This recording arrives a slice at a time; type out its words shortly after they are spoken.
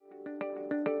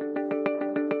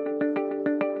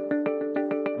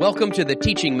Welcome to the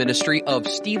teaching ministry of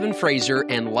Stephen Fraser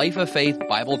and Life of Faith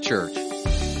Bible Church,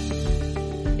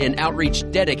 an outreach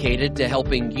dedicated to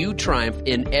helping you triumph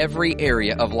in every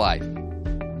area of life.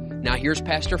 Now here's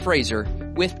Pastor Fraser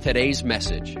with today's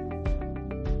message.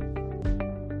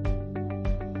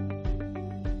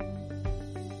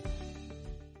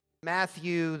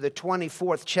 Matthew, the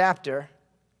 24th chapter,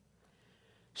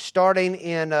 starting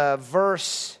in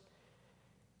verse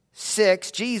 6,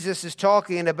 Jesus is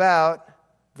talking about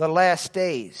the last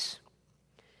days.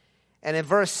 And in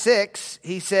verse 6,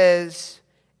 he says,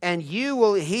 "And you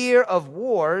will hear of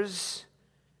wars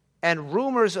and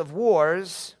rumors of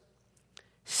wars.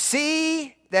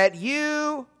 See that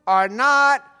you are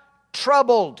not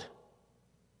troubled."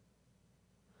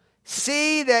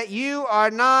 See that you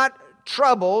are not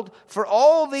troubled, for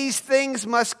all these things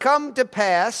must come to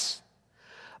pass,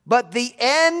 but the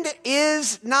end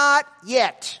is not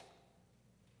yet.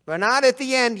 We're not at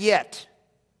the end yet.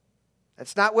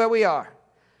 That's not where we are.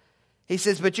 He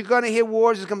says, but you're going to hear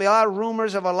wars. There's going to be a lot of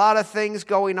rumors of a lot of things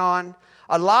going on.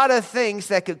 A lot of things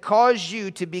that could cause you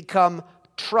to become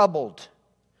troubled.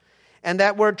 And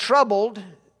that word troubled,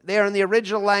 there in the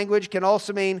original language, can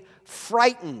also mean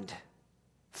frightened.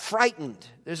 Frightened.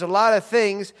 There's a lot of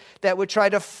things that would try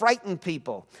to frighten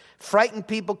people. Frighten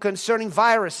people concerning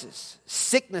viruses,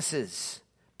 sicknesses,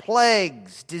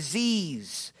 plagues,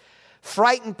 disease.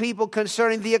 Frighten people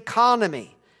concerning the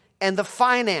economy and the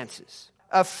finances.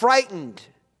 Frightened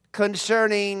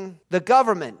concerning the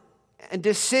government and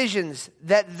decisions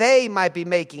that they might be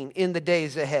making in the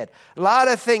days ahead. A lot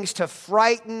of things to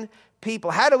frighten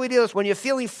people. How do we deal with this? When you're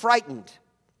feeling frightened,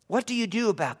 what do you do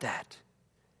about that?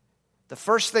 The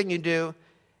first thing you do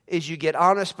is you get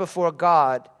honest before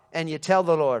God and you tell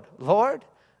the Lord, Lord,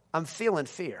 I'm feeling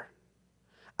fear.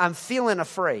 I'm feeling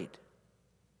afraid.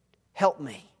 Help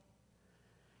me.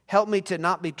 Help me to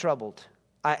not be troubled.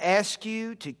 I ask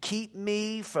you to keep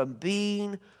me from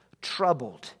being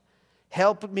troubled.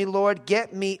 Help me, Lord,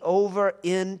 get me over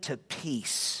into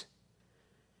peace.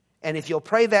 And if you'll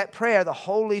pray that prayer, the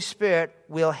Holy Spirit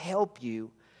will help you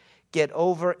get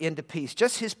over into peace.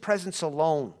 Just His presence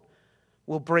alone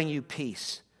will bring you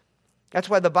peace. That's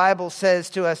why the Bible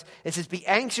says to us, it says, be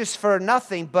anxious for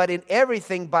nothing, but in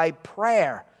everything by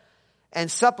prayer and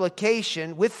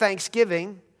supplication with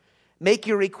thanksgiving, make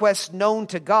your requests known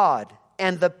to God.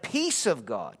 And the peace of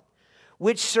God,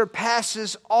 which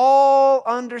surpasses all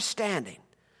understanding,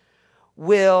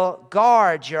 will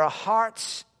guard your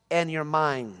hearts and your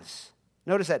minds.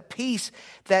 Notice that, peace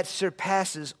that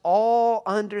surpasses all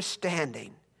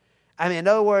understanding. I mean, in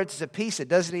other words, it's a peace that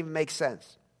doesn't even make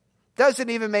sense. Doesn't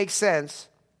even make sense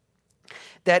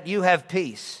that you have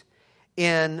peace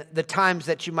in the times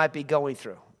that you might be going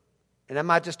through. And I'm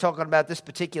not just talking about this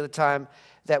particular time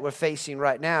that we're facing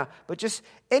right now, but just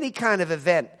any kind of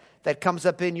event that comes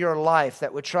up in your life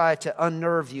that would try to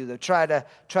unnerve you, that try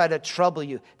to trouble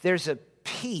you. There's a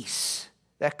peace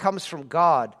that comes from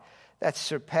God that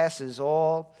surpasses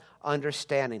all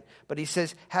understanding. But he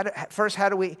says, how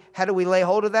do we lay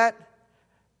hold of that?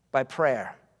 By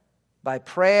prayer. By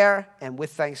prayer and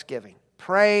with thanksgiving.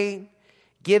 Praying,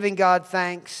 giving God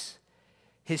thanks,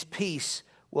 His peace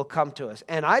will come to us.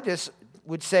 And I just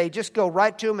would say, just go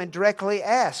right to Him and directly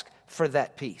ask for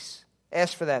that peace.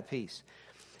 Ask for that peace.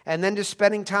 And then just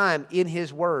spending time in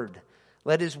His Word.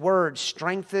 Let His Word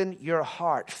strengthen your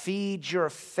heart, feed your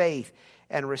faith,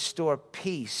 and restore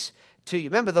peace to you.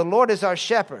 Remember, the Lord is our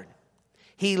shepherd.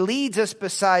 He leads us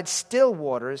beside still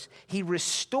waters. He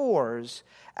restores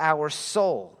our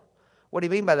soul. What do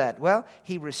you mean by that? Well,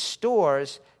 He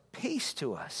restores peace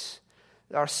to us.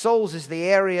 Our souls is the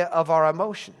area of our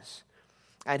emotions.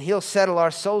 And He'll settle our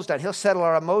souls down. He'll settle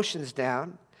our emotions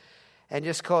down and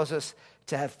just cause us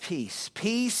to have peace.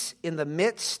 Peace in the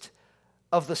midst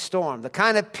of the storm. The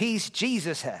kind of peace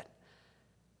Jesus had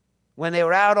when they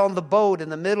were out on the boat in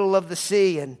the middle of the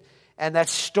sea and that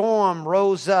storm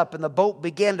rose up and the boat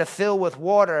began to fill with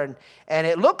water and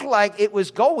it looked like it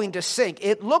was going to sink.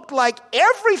 It looked like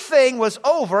everything was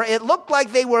over. It looked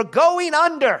like they were going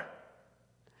under.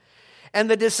 And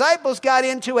the disciples got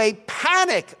into a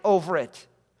panic over it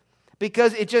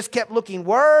because it just kept looking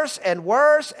worse and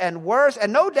worse and worse.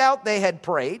 And no doubt they had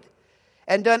prayed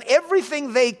and done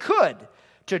everything they could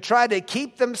to try to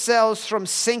keep themselves from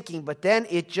sinking. But then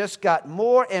it just got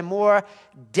more and more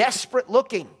desperate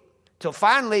looking till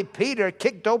finally Peter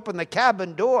kicked open the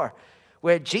cabin door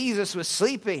where Jesus was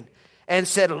sleeping and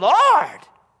said, Lord,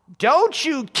 don't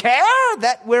you care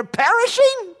that we're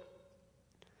perishing?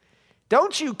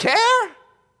 Don't you care?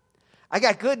 I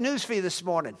got good news for you this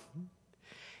morning.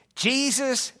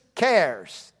 Jesus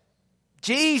cares.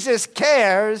 Jesus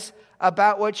cares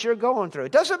about what you're going through.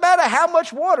 It doesn't matter how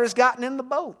much water's gotten in the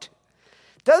boat.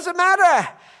 Doesn't matter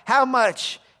how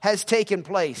much has taken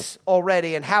place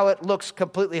already and how it looks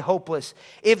completely hopeless.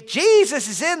 If Jesus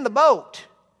is in the boat,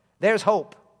 there's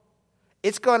hope.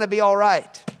 It's going to be all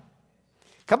right.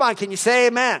 Come on, can you say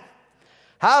amen?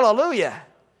 Hallelujah.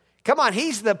 Come on,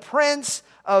 he's the Prince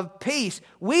of Peace.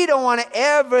 We don't want to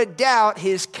ever doubt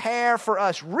his care for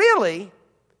us. Really,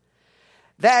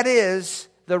 that is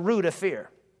the root of fear.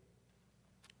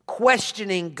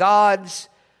 Questioning God's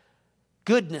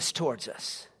goodness towards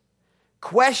us.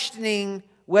 Questioning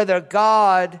whether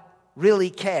God really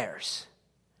cares.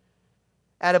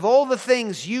 Out of all the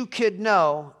things you could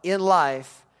know in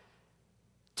life,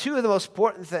 two of the most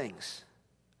important things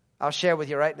I'll share with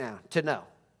you right now to know.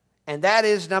 And that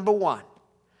is, number one,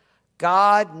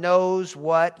 God knows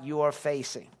what you are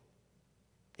facing.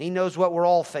 He knows what we're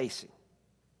all facing.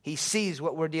 He sees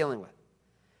what we're dealing with.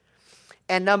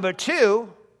 And number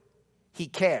two, he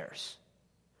cares.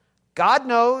 God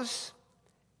knows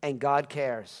and God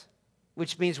cares.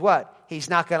 Which means what? He's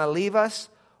not going to leave us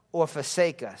or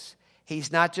forsake us.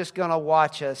 He's not just going to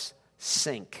watch us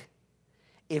sink.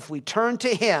 If we turn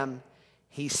to him,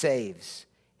 he saves.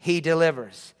 He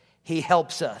delivers. He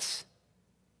helps us.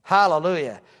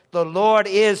 Hallelujah. The Lord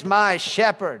is my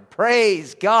shepherd.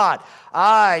 Praise God.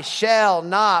 I shall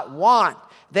not want.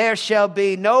 There shall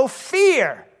be no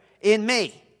fear in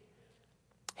me.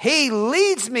 He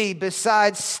leads me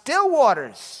beside still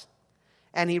waters,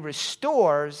 and he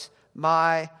restores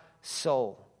my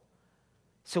soul.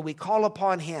 So we call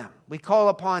upon him. We call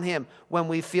upon him when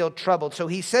we feel troubled. So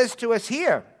he says to us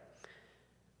here,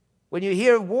 when you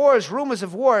hear wars, rumors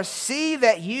of wars, see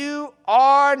that you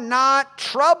are not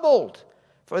troubled,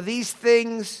 for these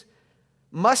things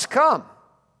must come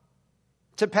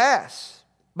to pass.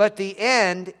 But the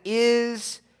end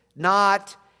is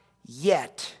not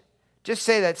yet. Just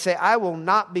say that. Say, I will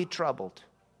not be troubled.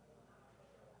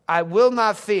 I will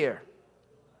not fear.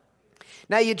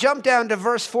 Now you jump down to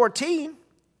verse 14,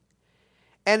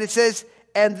 and it says,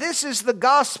 and this is the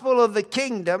gospel of the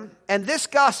kingdom, and this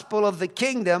gospel of the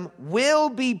kingdom will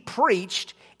be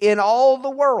preached in all the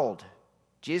world.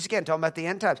 Jesus again talking about the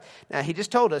end times. Now he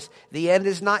just told us the end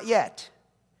is not yet.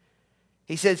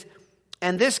 He says,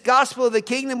 and this gospel of the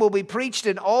kingdom will be preached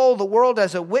in all the world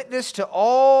as a witness to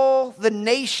all the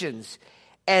nations,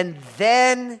 and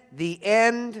then the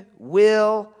end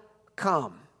will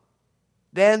come.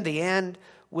 Then the end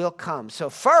will come. So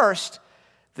first,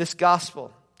 this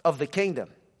gospel of the kingdom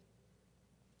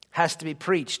has to be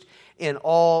preached in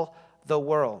all the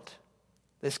world.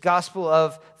 This gospel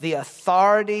of the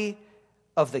authority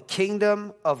of the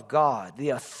kingdom of God, the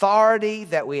authority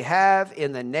that we have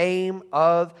in the name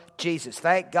of Jesus.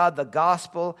 Thank God the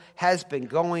gospel has been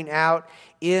going out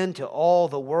into all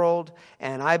the world,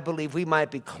 and I believe we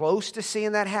might be close to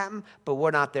seeing that happen, but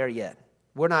we're not there yet.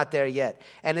 We're not there yet.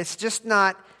 And it's just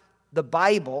not the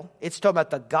Bible. It's talking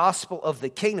about the gospel of the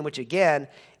kingdom, which again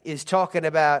is talking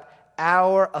about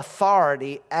our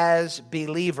authority as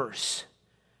believers.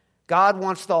 God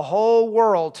wants the whole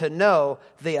world to know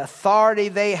the authority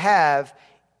they have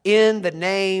in the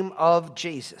name of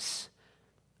Jesus.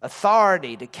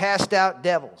 Authority to cast out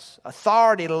devils.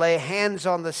 Authority to lay hands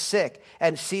on the sick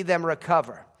and see them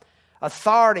recover.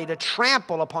 Authority to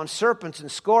trample upon serpents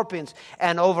and scorpions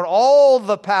and over all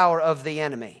the power of the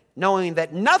enemy, knowing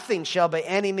that nothing shall by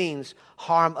any means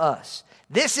harm us.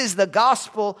 This is the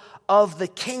gospel of the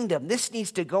kingdom. This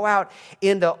needs to go out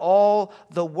into all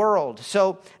the world.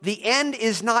 So the end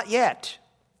is not yet.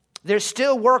 There's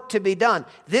still work to be done.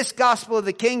 This gospel of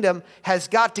the kingdom has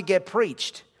got to get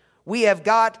preached. We have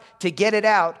got to get it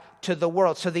out to the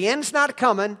world. So the end's not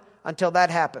coming until that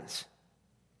happens.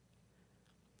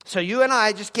 So you and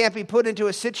I just can't be put into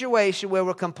a situation where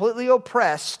we're completely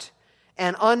oppressed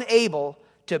and unable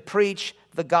to preach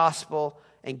the gospel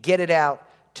and get it out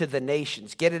to the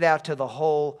nations, get it out to the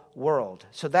whole world.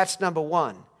 So that's number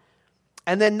one.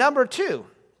 And then number two,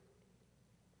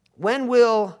 when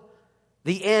will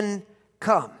the end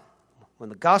come? When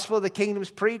the gospel of the kingdom is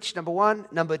preached, number one.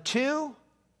 Number two,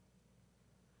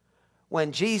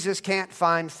 when Jesus can't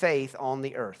find faith on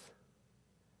the earth.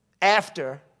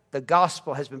 After the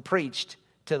gospel has been preached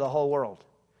to the whole world.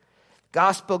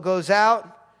 Gospel goes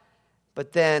out,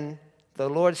 but then the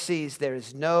Lord sees there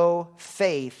is no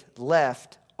faith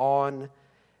left on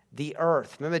the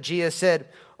earth. Remember, Jesus said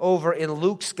over in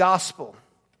Luke's gospel,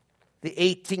 the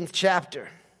 18th chapter,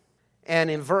 and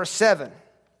in verse 7,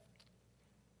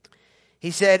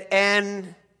 he said,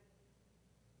 and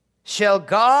shall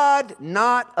God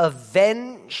not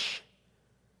avenge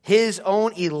his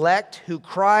own elect who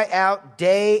cry out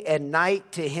day and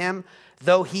night to him?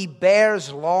 though he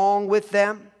bears long with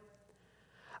them?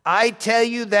 I tell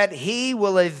you that he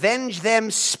will avenge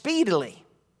them speedily.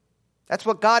 That's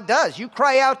what God does. You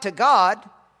cry out to God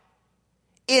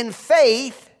in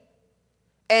faith,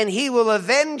 and he will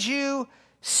avenge you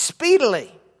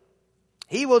speedily.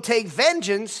 He will take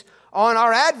vengeance on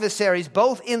our adversaries,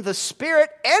 both in the spirit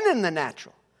and in the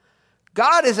natural.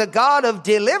 God is a God of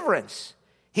deliverance.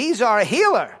 He's our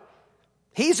healer.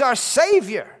 He's our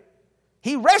Savior.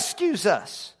 He rescues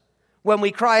us when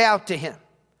we cry out to him.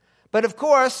 But of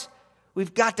course,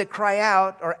 we've got to cry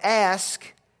out or ask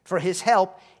for his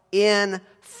help in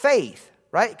faith,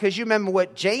 right? Because you remember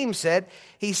what James said.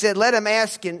 He said, let him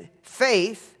ask in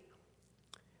faith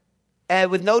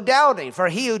and with no doubting. For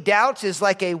he who doubts is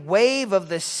like a wave of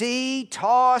the sea,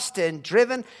 tossed and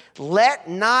driven. Let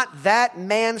not that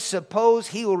man suppose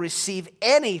he will receive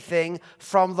anything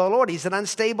from the Lord. He's an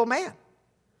unstable man.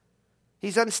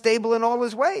 He's unstable in all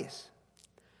his ways.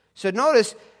 So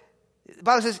notice, the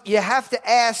Bible says you have to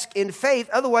ask in faith,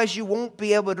 otherwise you won't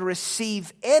be able to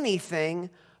receive anything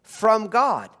from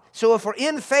God. So if we're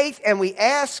in faith and we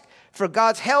ask for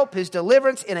God's help, his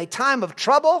deliverance in a time of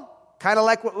trouble, kind of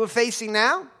like what we're facing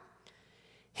now,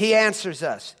 he answers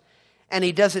us, and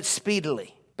he does it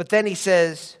speedily. But then he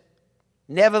says,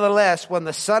 nevertheless, when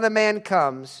the Son of Man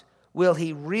comes, will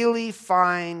he really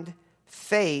find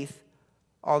faith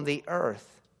on the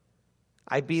earth?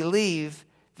 I believe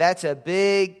that's a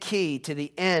big key to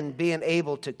the end being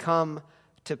able to come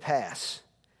to pass,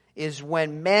 is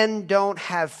when men don't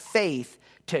have faith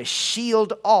to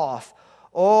shield off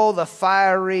all the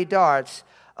fiery darts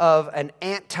of an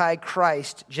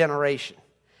antichrist generation.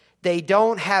 They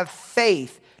don't have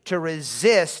faith to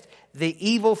resist the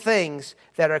evil things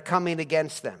that are coming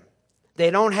against them. They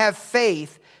don't have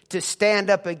faith to stand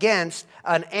up against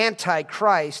an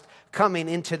antichrist coming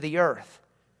into the earth.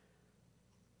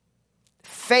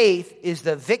 Faith is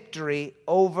the victory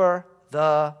over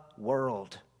the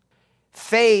world.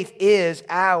 Faith is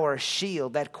our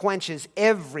shield that quenches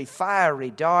every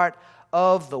fiery dart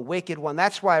of the wicked one.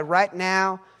 That's why right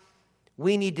now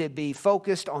we need to be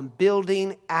focused on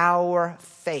building our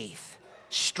faith,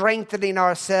 strengthening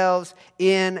ourselves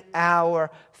in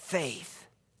our faith.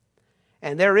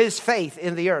 And there is faith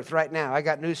in the earth right now. I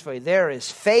got news for you. There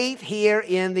is faith here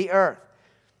in the earth.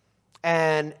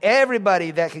 And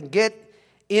everybody that can get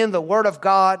in the Word of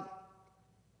God,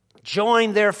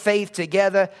 join their faith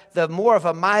together, the more of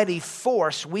a mighty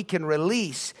force we can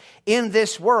release in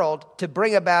this world to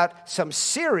bring about some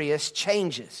serious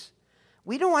changes.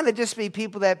 We don't want to just be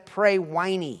people that pray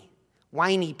whiny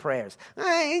prayers.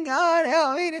 Hey, God,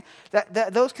 help me.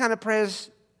 Those kind of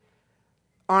prayers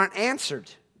aren't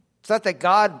answered. It's not that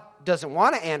God doesn't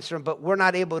want to answer them, but we're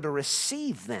not able to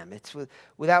receive them. It's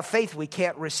without faith, we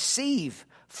can't receive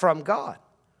from God.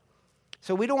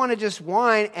 So we don't want to just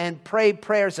whine and pray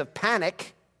prayers of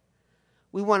panic.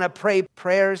 We want to pray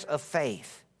prayers of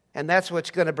faith. And that's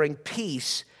what's going to bring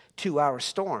peace to our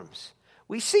storms.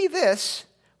 We see this,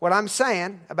 what I'm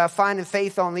saying about finding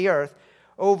faith on the earth,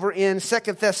 over in 2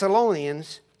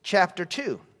 Thessalonians chapter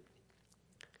 2.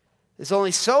 There's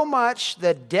only so much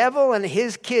the devil and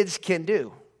his kids can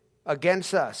do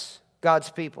against us, God's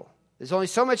people. There's only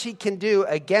so much he can do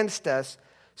against us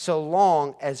so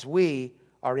long as we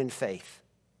are in faith.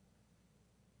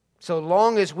 So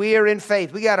long as we are in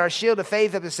faith, we got our shield of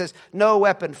faith up that says, no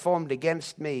weapon formed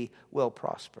against me will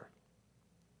prosper.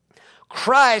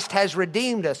 Christ has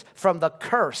redeemed us from the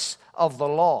curse of the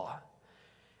law.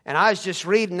 And I was just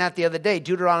reading that the other day,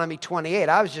 Deuteronomy 28.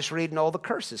 I was just reading all the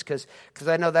curses because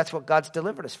I know that's what God's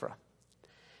delivered us from.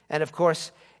 And of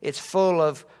course, it's full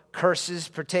of curses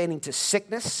pertaining to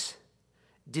sickness,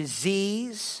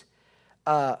 disease,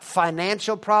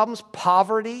 financial problems,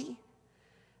 poverty,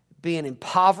 being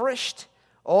impoverished,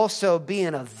 also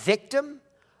being a victim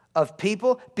of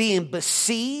people, being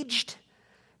besieged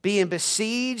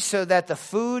so that the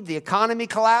food, the economy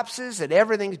collapses and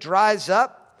everything dries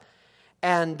up,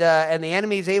 and the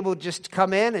enemy is able just to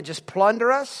come in and just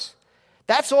plunder us.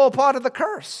 That's all part of the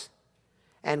curse.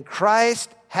 And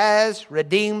Christ has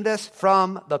redeemed us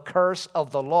from the curse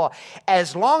of the law.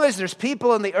 As long as there's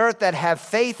people in the earth that have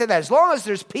faith in that, as long as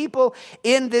there's people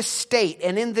in this state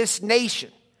and in this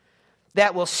nation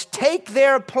that will take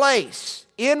their place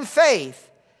in faith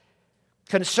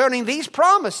concerning these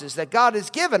promises that God has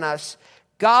given us,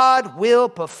 God will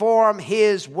perform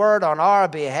his word on our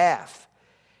behalf.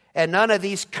 And none of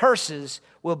these curses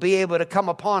will be able to come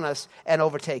upon us and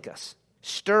overtake us.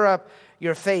 Stir up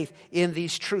your faith in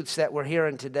these truths that we're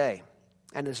hearing today.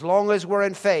 And as long as we're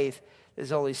in faith,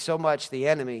 there's only so much the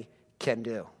enemy can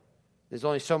do. There's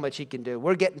only so much he can do.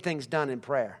 We're getting things done in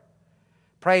prayer.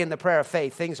 Praying the prayer of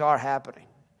faith, things are happening.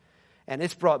 And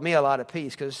it's brought me a lot of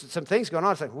peace because some things going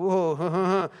on. It's like,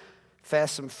 whoa,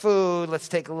 fast some food. Let's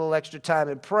take a little extra time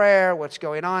in prayer. What's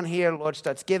going on here? The Lord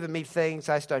starts giving me things.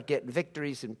 I start getting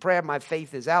victories in prayer. My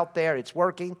faith is out there. It's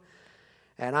working.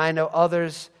 And I know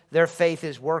others, their faith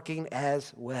is working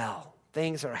as well.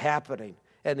 Things are happening.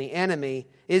 And the enemy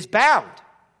is bound.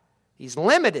 He's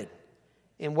limited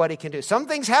in what he can do. Some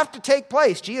things have to take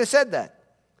place. Jesus said that.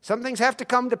 Some things have to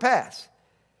come to pass.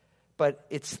 But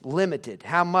it's limited.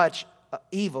 How much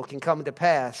evil can come to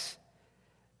pass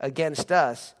against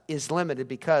us is limited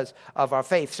because of our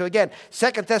faith. So again,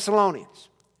 2 Thessalonians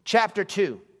chapter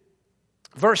 2,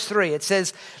 verse 3, it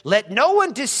says, "Let no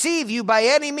one deceive you by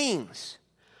any means,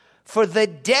 for the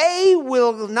day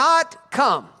will not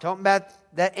come." Talking about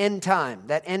that end time,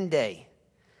 that end day.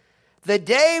 "The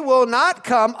day will not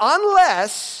come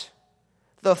unless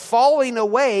the falling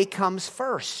away comes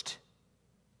first."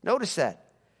 Notice that.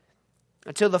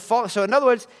 Until the fall. So in other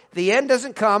words, the end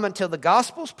doesn't come until the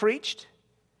gospel's preached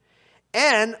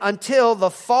and until the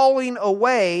falling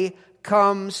away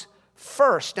comes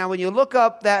first. Now when you look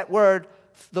up that word,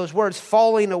 those words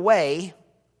falling away,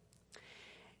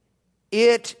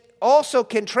 it also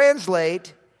can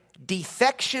translate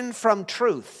defection from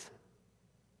truth.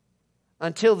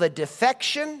 Until the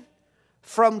defection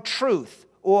from truth,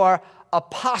 or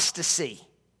apostasy.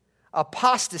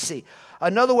 Apostasy.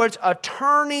 In other words, a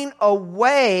turning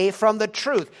away from the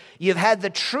truth. You've had the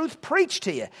truth preached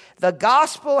to you. The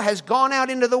gospel has gone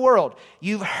out into the world.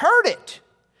 You've heard it,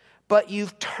 but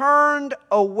you've turned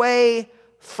away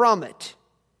from it.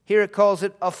 Here it calls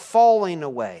it a falling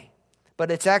away, but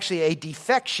it's actually a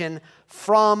defection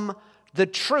from the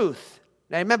truth.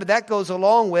 Now remember, that goes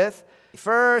along with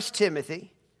 1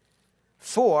 Timothy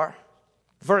 4,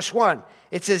 verse 1.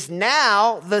 It says,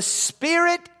 "Now the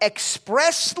Spirit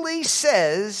expressly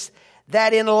says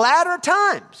that in latter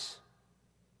times,"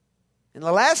 in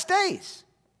the last days,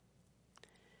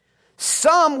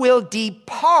 "some will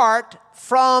depart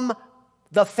from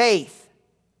the faith."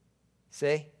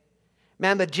 See?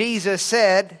 Remember, Jesus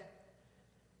said,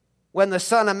 when the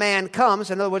Son of Man comes,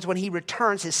 in other words, when he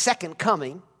returns, his second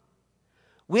coming,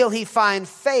 will he find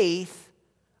faith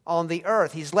on the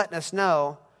earth? He's letting us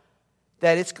know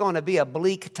that it's going to be a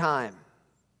bleak time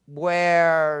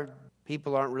where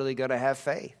people aren't really going to have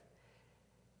faith.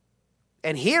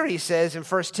 And here he says in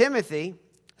 1 Timothy,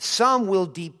 some will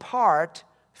depart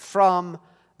from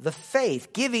the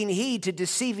faith, giving heed to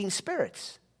deceiving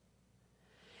spirits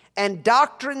and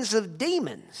doctrines of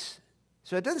demons.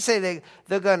 So it doesn't say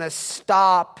they're going to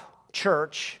stop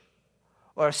church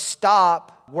or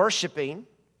stop worshiping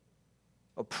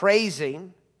or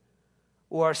praising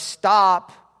or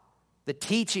stop the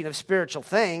teaching of spiritual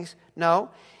things.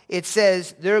 No, it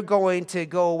says they're going to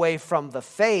go away from the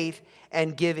faith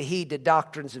and give heed to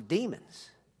doctrines of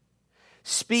demons,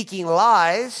 speaking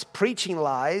lies, preaching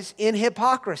lies in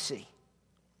hypocrisy,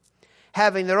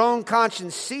 having their own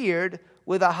conscience seared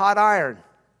with a hot iron.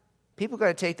 People are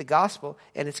going to take the gospel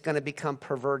and it's going to become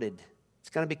perverted. It's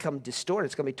going to become distorted.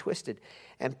 It's going to be twisted.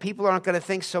 And people aren't going to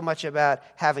think so much about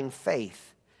having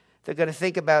faith. They're going to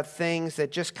think about things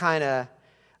that just kind of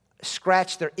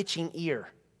scratch their itching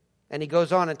ear. And he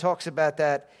goes on and talks about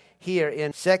that here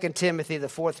in 2 Timothy, the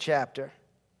 4th chapter.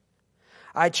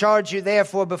 "I charge you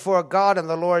therefore before God and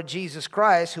the Lord Jesus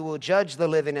Christ, who will judge the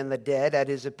living and the dead at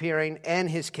his appearing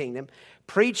and his kingdom.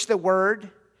 Preach the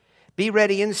word. Be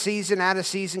ready in season, out of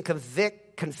season.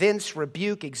 Convict, convince,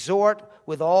 rebuke, exhort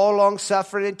with all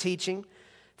long-suffering and teaching."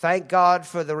 Thank God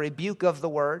for the rebuke of the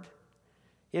word.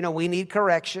 You know, we need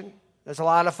correction. There's a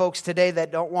lot of folks today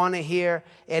that don't want to hear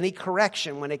any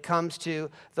correction when it comes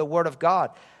to the Word of God.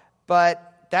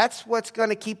 But that's what's going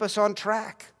to keep us on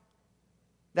track.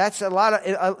 That's a lot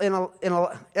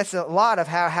of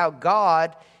how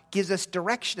God gives us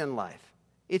direction in life.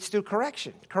 It's through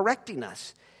correction, correcting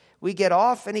us. We get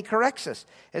off and he corrects us.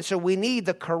 And so we need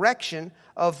the correction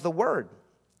of the Word.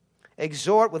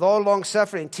 Exhort with all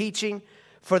long-suffering and teaching,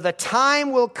 for the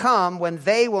time will come when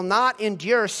they will not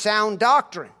endure sound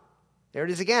doctrine. There it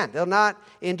is again. They'll not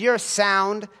endure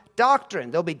sound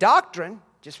doctrine. There'll be doctrine,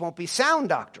 just won't be sound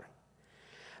doctrine.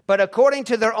 But according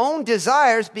to their own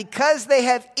desires, because they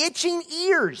have itching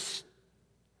ears,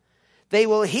 they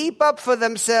will heap up for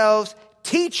themselves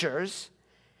teachers,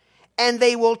 and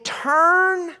they will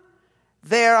turn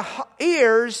their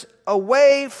ears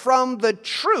away from the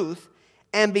truth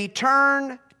and be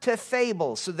turned to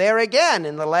fables. So there again,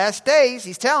 in the last days,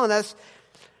 he's telling us,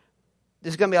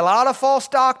 there's going to be a lot of false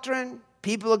doctrine.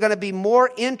 People are going to be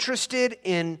more interested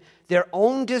in their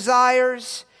own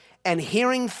desires and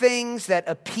hearing things that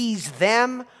appease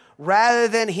them rather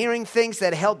than hearing things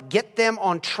that help get them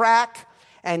on track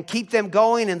and keep them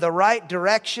going in the right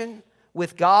direction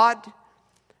with God.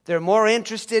 They're more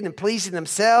interested in pleasing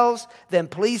themselves than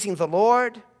pleasing the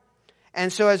Lord.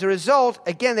 And so as a result,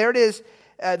 again, there it is,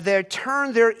 they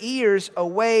turn their ears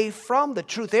away from the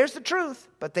truth. There's the truth,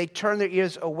 but they turn their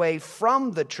ears away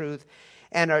from the truth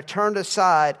and are turned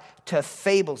aside to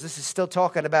fables. This is still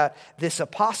talking about this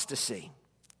apostasy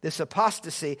that's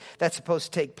supposed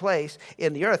to take place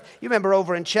in the earth. You remember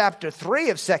over in chapter 3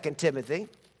 of 2 Timothy,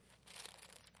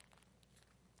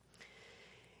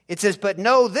 it says, but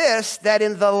know this, that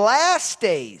in the last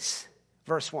days,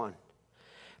 verse 1,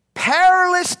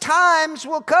 perilous times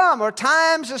will come, or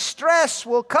times of stress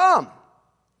will come.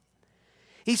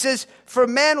 He says, for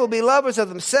men will be lovers of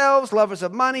themselves, lovers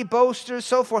of money, boasters,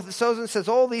 so forth and so on. He says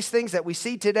all these things that we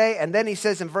see today. And then he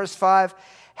says in verse 5,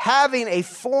 having a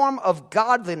form of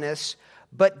godliness,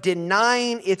 but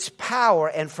denying its power,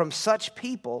 and from such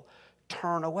people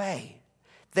turn away.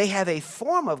 They have a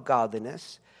form of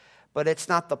godliness, but it's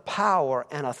not the power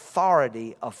and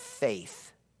authority of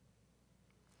faith.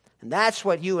 And that's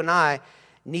what you and I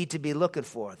need to be looking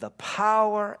for, the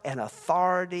power and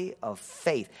authority of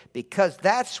faith, because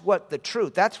that's what the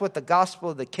truth, that's what the gospel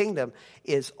of the kingdom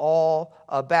is all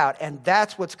about. And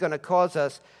that's what's going to cause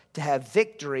us to have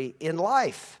victory in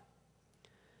life.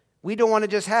 We don't want to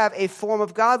just have a form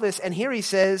of godliness. And here he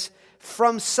says,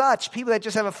 from such, people that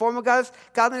just have a form of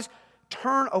godliness,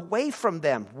 turn away from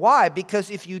them. Why? Because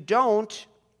if you don't,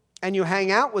 and you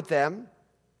hang out with them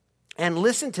and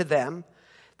listen to them,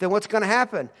 then what's going to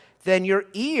happen? Then your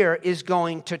ear is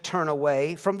going to turn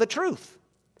away from the truth.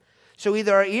 So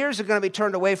either our ears are going to be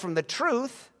turned away from the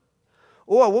truth,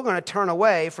 or we're going to turn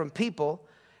away from people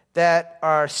that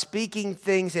are speaking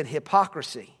things in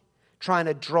hypocrisy, trying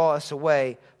to draw us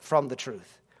away from the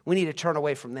truth. We need to turn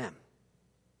away from them.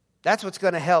 That's what's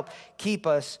going to help keep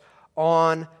us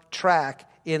on track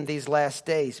in these last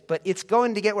days. But it's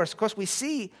going to get worse. Of course, we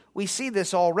see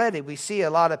this already. We see a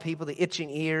lot of people, the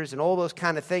itching ears and all those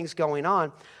kind of things going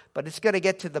on. But it's going to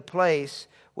get to the place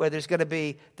where there's going to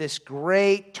be this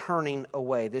great turning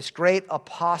away, this great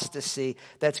apostasy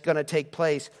that's going to take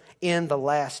place in the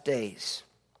last days.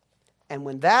 And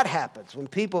when that happens, when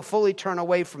people fully turn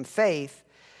away from faith,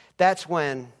 that's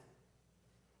when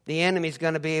the enemy's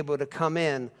going to be able to come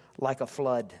in like a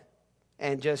flood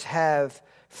and just have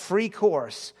free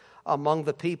course among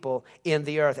the people in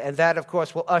the earth. And that, of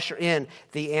course, will usher in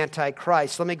the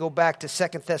Antichrist. Let me go back to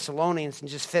 2 Thessalonians and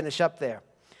just finish up there.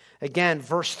 Again,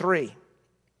 verse 3.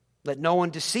 Let no one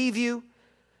deceive you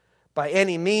by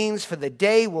any means, for the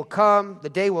day will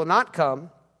not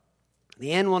come,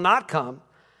 the end will not come,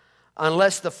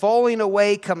 unless the falling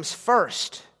away comes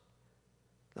first,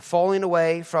 the falling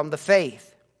away from the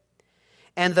faith.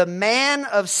 And the man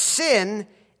of sin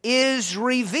is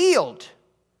revealed,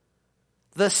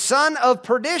 the son of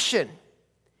perdition,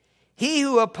 he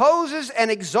who opposes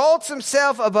and exalts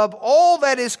himself above all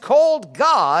that is called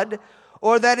God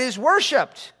or that is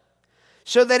worshipped,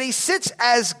 so that he sits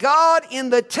as God in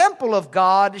the temple of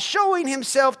God, showing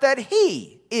himself that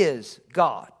he is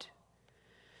God.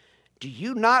 Do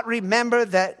you not remember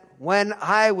that when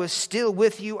I was still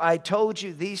with you, I told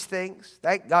you these things?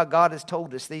 Thank God, God has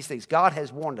told us these things. God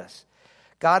has warned us.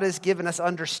 God has given us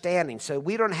understanding, so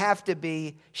we don't have to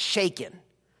be shaken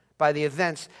by the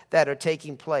events that are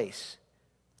taking place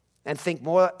and think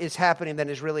more is happening than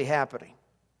is really happening.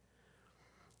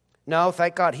 No,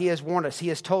 thank God, he has warned us. He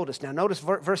has told us. Now notice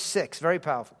verse 6, very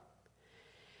powerful.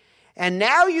 And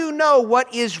now you know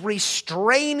what is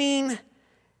restraining,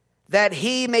 that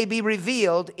he may be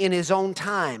revealed in his own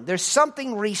time. There's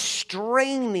something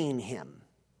restraining him.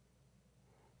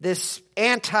 This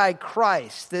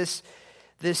Antichrist,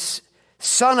 this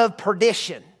son of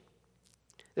perdition.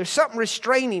 There's something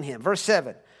restraining him. Verse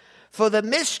 7. For the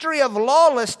mystery of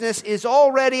lawlessness is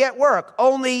already at work.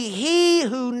 Only he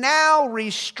who now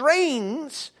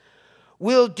restrains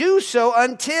will do so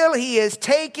until he is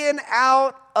taken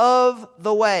out of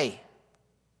the way.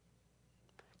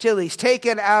 Till he's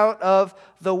taken out of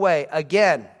the way.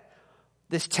 Again,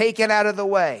 this taken out of the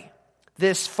way,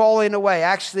 this falling away,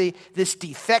 actually this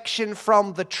defection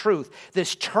from the truth,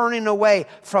 this turning away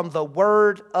from the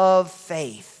word of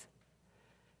faith.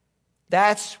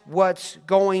 That's what's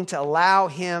going to allow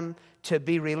him to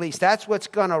be released. That's what's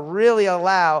going to really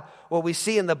allow what we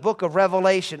see in the book of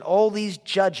Revelation, all these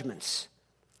judgments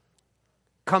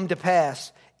come to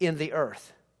pass in the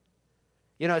earth.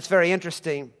 You know, it's very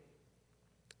interesting.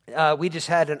 We just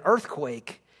had an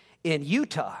earthquake in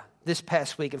Utah this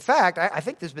past week. In fact, I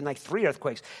think there's been like 3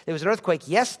 earthquakes. There was an earthquake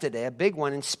yesterday, a big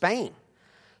one in Spain.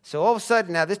 So all of a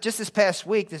sudden now, just this past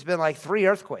week, there's been like 3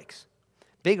 earthquakes,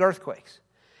 big earthquakes.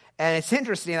 And it's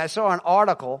interesting, I saw an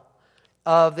article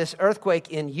of this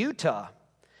earthquake in Utah.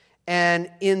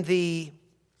 And in the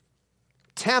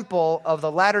temple of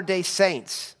the Latter-day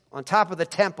Saints, on top of the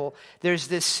temple, there's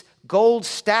this gold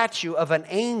statue of an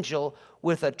angel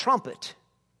with a trumpet.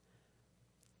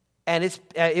 And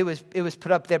it was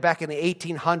put up there back in the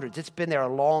 1800s. It's been there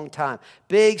a long time.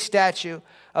 Big statue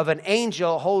of an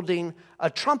angel holding a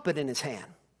trumpet in his hand.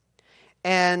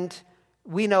 And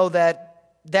we know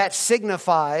that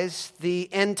signifies the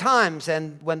end times.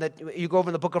 And when you go over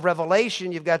in the book of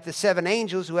Revelation, you've got the 7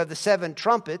 angels who have the 7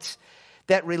 trumpets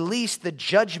that release the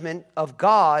judgment of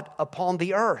God upon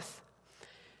the earth.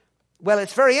 Well,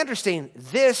 it's very interesting.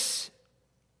 This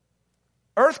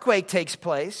earthquake takes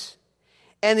place,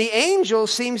 and the angel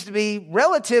seems to be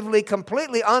relatively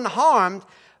completely unharmed,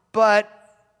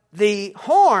 but the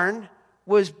horn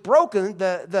was broken,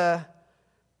 the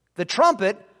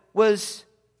trumpet was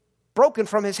broken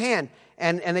from his hand.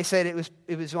 And they said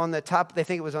it was on the top, they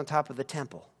think it was on top of the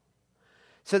temple.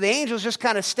 So the angel's just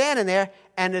kind of standing there,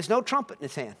 and there's no trumpet in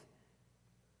his hand.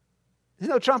 There's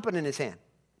no trumpet in his hand.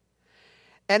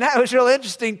 And that was real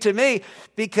interesting to me,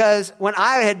 because when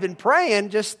I had been praying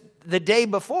just the day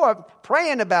before,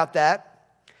 praying about that,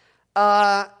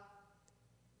 I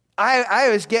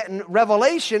was getting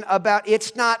revelation about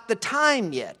it's not the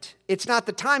time yet. It's not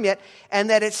the time yet.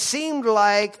 And that it seemed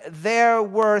like there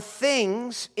were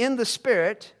things in the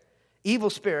spirit, evil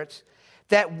spirits,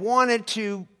 that wanted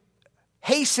to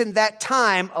hasten that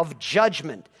time of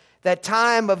judgment, that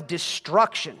time of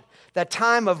destruction, that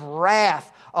time of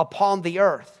wrath upon the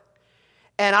earth.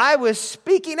 And I was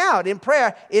speaking out in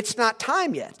prayer, it's not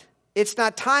time yet. It's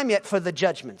not time yet for the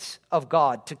judgments of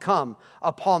God to come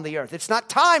upon the earth. It's not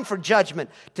time for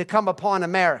judgment to come upon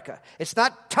America. It's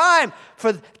not time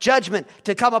for judgment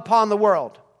to come upon the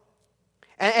world.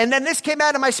 And then this came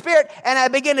out of my spirit, and I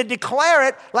began to declare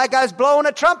it like I was blowing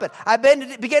a trumpet. I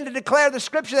began to declare the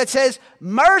scripture that says,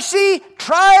 mercy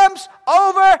triumphs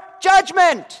over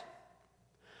judgment.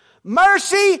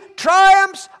 Mercy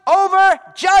triumphs over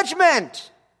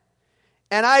judgment.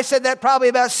 And I said that probably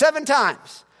about 7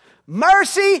 times.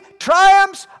 Mercy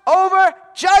triumphs over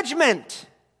judgment.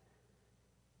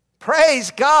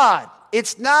 Praise God.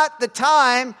 It's not the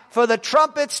time for the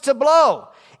trumpets to blow.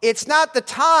 It's not the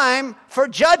time for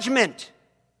judgment.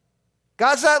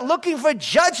 God's not looking for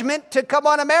judgment to come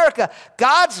on America.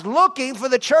 God's looking for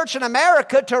the church in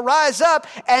America to rise up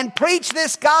and preach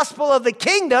this gospel of the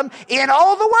kingdom in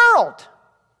all the world.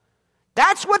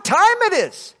 That's what time it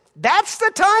is. That's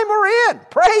the time we're in.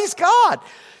 Praise God.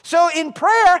 So in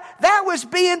prayer, that was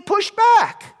being pushed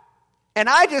back. And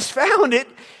I just found it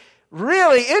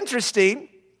really interesting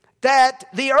that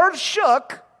the earth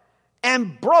shook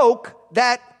and broke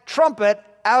that trumpet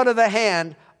out of the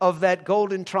hand of that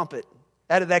golden trumpet,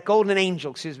 out of that golden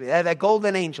angel, out of that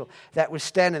golden angel that was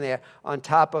standing there on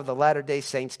top of the Latter-day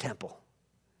Saints temple.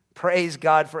 Praise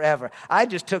God forever. I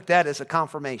just took that as a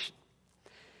confirmation.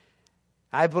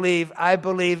 I believe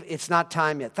it's not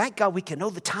time yet. Thank God we can know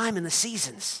the time and the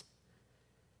seasons.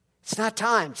 It's not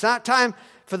time. It's not time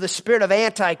for the spirit of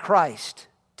Antichrist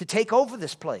to take over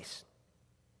this place.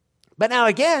 But now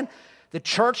again, the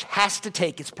church has to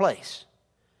take its place.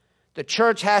 The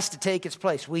church has to take its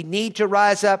place. We need to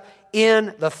rise up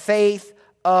in the faith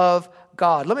of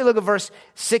God. Let me look at verse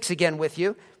 6 again with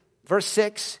you. Verse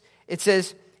 6, it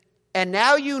says, and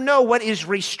now you know what is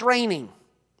restraining,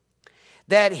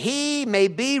 that he may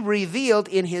be revealed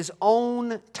in his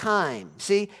own time.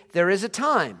 See, there is a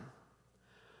time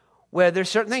where there's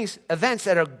certain things, events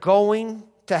that are going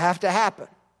to have to happen.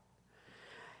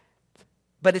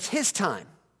 But it's his time.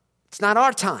 It's not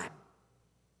our time.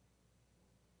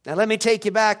 Now let me take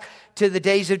you back to the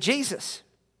days of Jesus,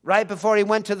 right before he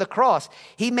went to the cross.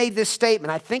 He made this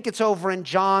statement. I think it's over in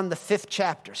John, the 5th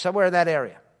chapter, somewhere in that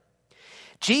area.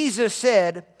 Jesus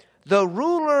said, the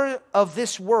ruler of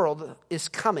this world is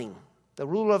coming. The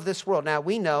ruler of this world. Now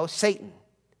we know Satan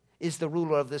is the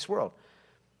ruler of this world.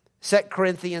 2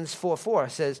 Corinthians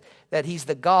 4:4 says that he's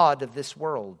the god of this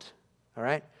world. All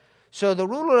right? So the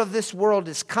ruler of this world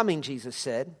is coming, Jesus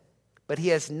said, but he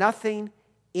has nothing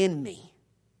in me.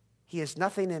 He has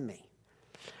nothing in me.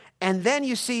 And then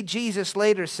you see Jesus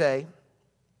later say,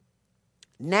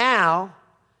 now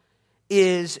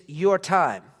is your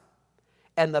time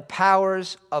and the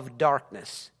powers of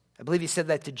darkness. I believe he said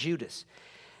that to Judas.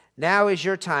 Now is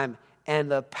your time and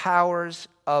the powers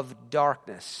of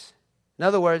darkness. In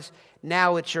other words,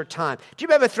 now it's your time. Do you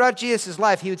remember throughout Jesus'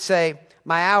 life, he would say,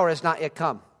 my hour has not yet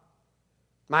come.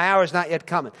 My hour is not yet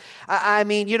coming. I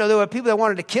mean, there were people that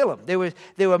wanted to kill him.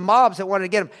 There were mobs that wanted to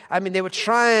get him. I mean, they were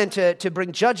trying to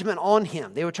bring judgment on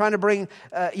him. They were trying to bring,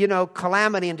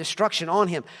 calamity and destruction on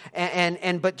him.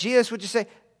 But Jesus would just say,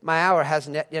 my hour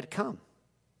hasn't yet come.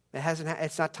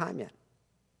 It's not time yet.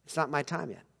 It's not my time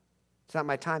yet. It's not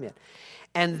my time yet.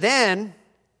 And then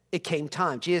it came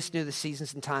time. Jesus knew the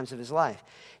seasons and times of his life.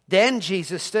 Then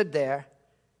Jesus stood there,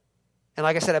 and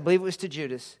like I said, I believe it was to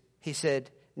Judas. He said,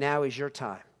 now is your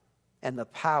time, and the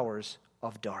powers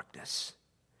of darkness.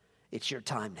 It's your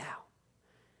time now.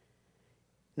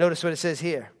 Notice what it says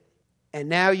here. And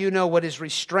now you know what is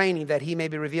restraining, that he may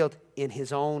be revealed in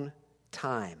his own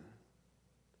time.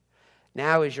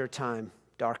 Now is your time,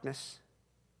 darkness.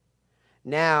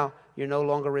 Now you're no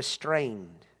longer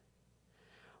restrained.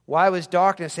 Why was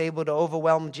darkness able to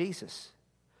overwhelm Jesus?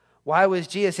 Why was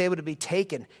Jesus able to be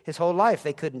taken? His whole life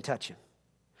they couldn't touch him.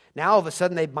 Now all of a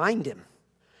sudden they bind him.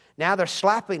 Now they're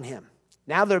slapping him.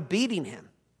 Now they're beating him.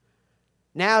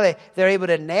 Now they're able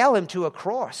to nail him to a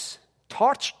cross,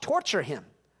 torture him,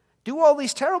 do all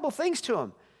these terrible things to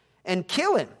him, and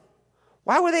kill him.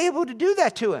 Why were they able to do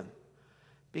that to him?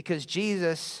 Because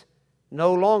Jesus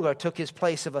no longer took his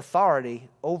place of authority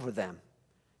over them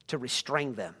to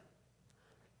restrain them.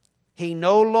 He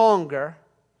no longer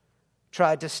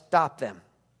tried to stop them.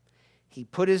 He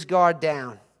put his guard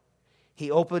down.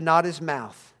 He opened not his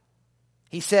mouth.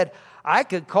 He said, I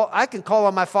can call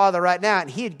on my Father right now, and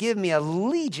he'd give me a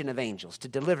legion of angels to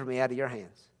deliver me out of your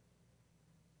hands.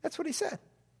 That's what he said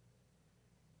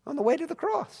on the way to the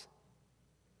cross.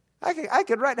 I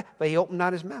could right now, but he opened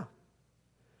not his mouth.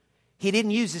 He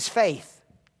didn't use his faith.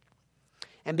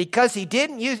 And because he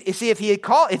didn't use, you see, if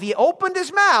he opened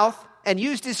his mouth and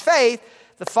used his faith,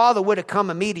 the Father would have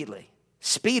come immediately,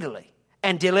 speedily,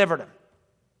 and delivered him.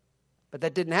 But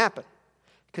that didn't happen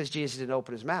because Jesus didn't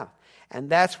open his mouth. And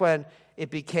that's when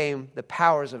it became the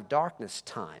powers of darkness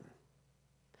time.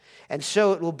 And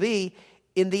so it will be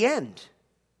in the end,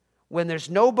 when there's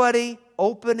nobody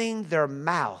opening their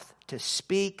mouth to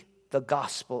speak the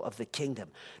gospel of the kingdom.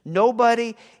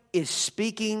 Nobody is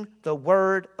speaking the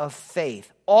word of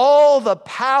faith. All the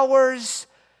powers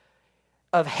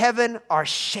of heaven are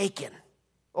shaken.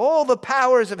 All the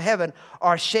powers of heaven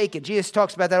are shaken. Jesus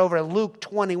talks about that over in Luke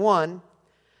 21.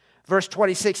 Verse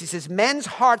 26, he says, men's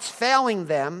hearts failing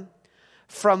them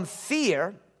from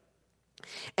fear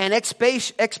and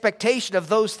expectation of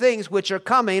those things which are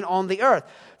coming on the earth.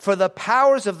 For the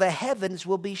powers of the heavens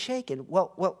will be shaken.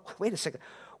 Well, wait a second.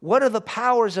 What are the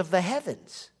powers of the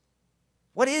heavens?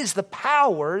 What is the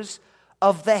powers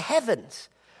of the heavens?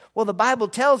 Well, the Bible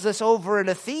tells us over in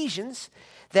Ephesians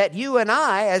that you and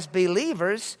I, as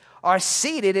believers, are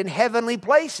seated in heavenly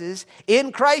places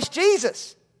in Christ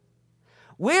Jesus.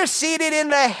 We're seated in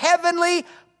the heavenly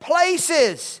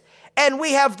places, and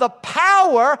we have the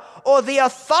power or the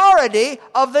authority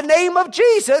of the name of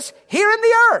Jesus here in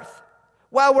the earth.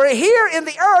 While we're here in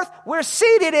the earth, we're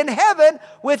seated in heaven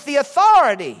with the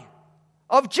authority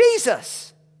of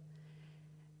Jesus.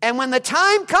 And when the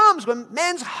time comes, when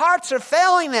men's hearts are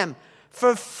failing them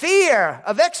for fear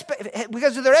of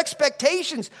because of their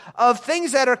expectations of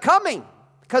things that are coming,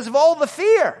 because of all the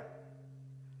fear,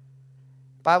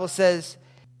 the Bible says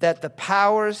that the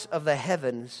powers of the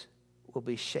heavens will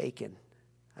be shaken.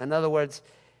 In other words,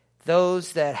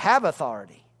 those that have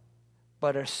authority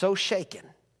but are so shaken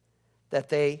that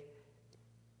they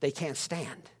can't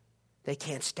stand. They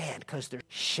can't stand because they're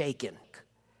shaken.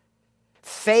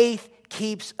 Faith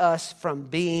keeps us from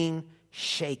being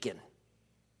shaken.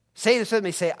 Say this with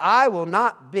me. Say, I will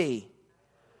not be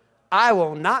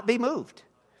moved.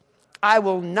 I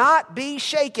will not be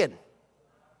shaken.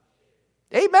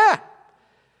 Amen.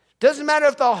 Doesn't matter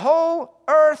if the whole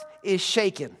earth is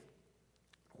shaken.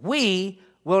 We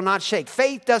will not shake.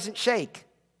 Faith doesn't shake.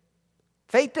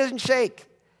 Faith doesn't shake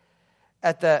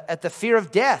at the fear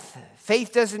of death.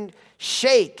 Faith doesn't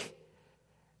shake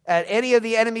at any of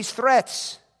the enemy's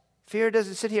threats. Fear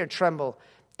doesn't sit here and tremble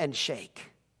and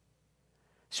shake.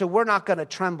 So we're not going to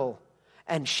tremble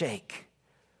and shake.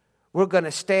 We're going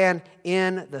to stand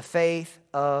in the faith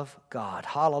of God.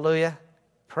 Hallelujah.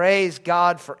 Praise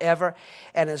God forever.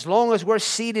 And as long as we're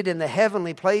seated in the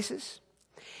heavenly places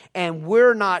and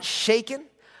we're not shaken,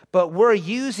 but we're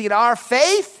using our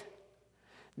faith,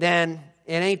 then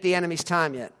it ain't the enemy's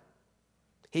time yet.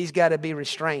 He's got to be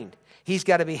restrained. He's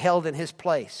got to be held in his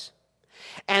place.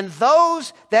 And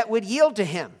those that would yield to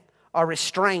him are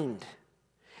restrained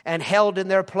and held in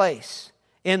their place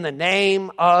in the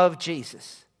name of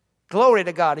Jesus. Glory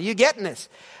to God. Are you getting this?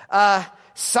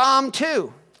 Psalm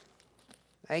 2.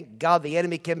 Thank God the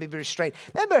enemy can be restrained.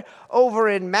 Remember over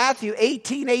in Matthew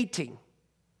 18:18,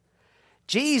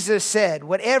 Jesus said,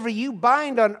 whatever you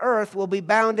bind on earth will be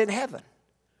bound in heaven.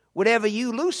 Whatever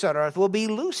you loose on earth will be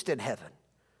loosed in heaven.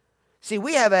 See,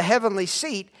 we have a heavenly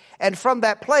seat, and from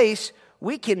that place,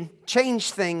 we can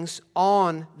change things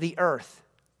on the earth.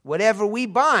 Whatever we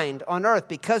bind on earth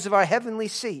because of our heavenly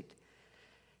seat,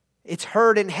 it's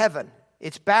heard in heaven.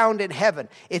 It's bound in heaven.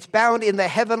 It's bound in the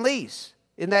heavenlies,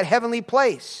 in that heavenly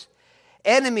place.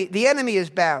 The enemy is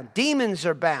bound. Demons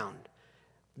are bound.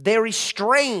 They're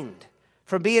restrained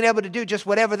from being able to do just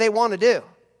whatever they want to do.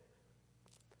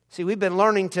 See, we've been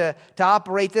learning to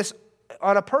operate this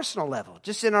on a personal level,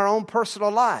 just in our own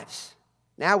personal lives.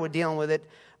 Now we're dealing with it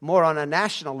more on a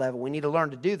national level. We need to learn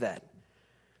to do that,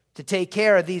 to take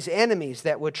care of these enemies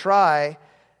that would try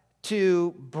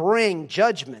to bring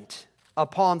judgment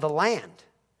upon the land.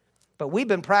 But we've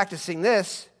been practicing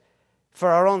this for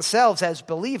our own selves as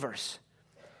believers,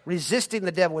 resisting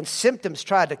the devil when symptoms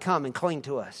try to come and cling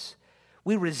to us.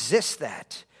 We resist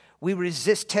that. We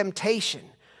resist temptation.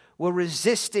 We're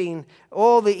resisting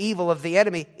all the evil of the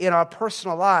enemy in our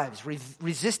personal lives,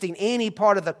 resisting any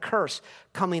part of the curse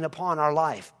coming upon our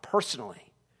life personally.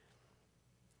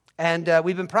 And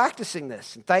we've been practicing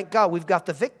this. And thank God we've got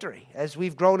the victory. As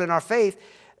we've grown in our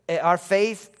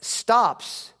faith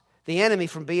stops the enemy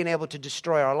from being able to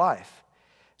destroy our life.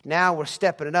 Now we're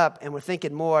stepping it up and we're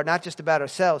thinking more, not just about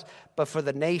ourselves, but for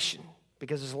the nation.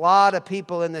 Because there's a lot of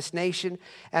people in this nation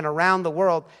and around the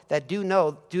world that do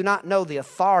not know the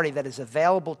authority that is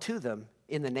available to them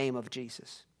in the name of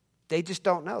Jesus. They just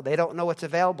don't know. They don't know what's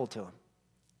available to them.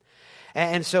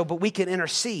 And so, but we can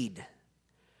intercede.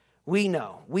 We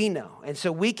know. And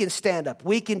so we can stand up.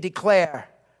 We can declare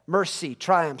mercy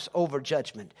triumphs over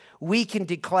judgment. We can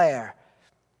declare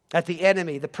that the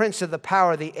enemy, the prince of the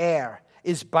power of the air,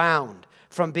 is bound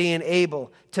from being able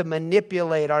to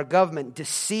manipulate our government,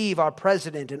 deceive our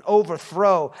president, and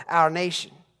overthrow our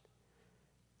nation.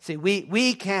 See,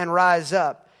 we can rise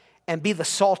up and be the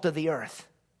salt of the earth.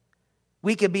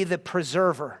 We can be the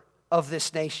preserver of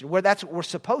this nation, where that's what we're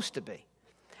supposed to be.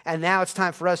 And now it's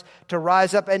time for us to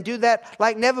rise up and do that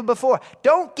like never before.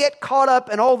 Don't get caught up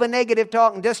in all the negative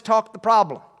talk and just talk the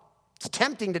problem. It's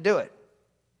tempting to do it.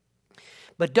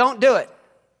 But don't do it.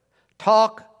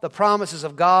 Talk the promises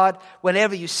of God.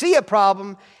 Whenever you see a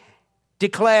problem,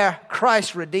 declare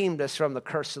Christ redeemed us from the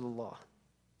curse of the law.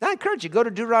 Now, I encourage you, go to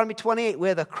Deuteronomy 28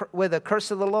 where the curse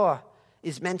of the law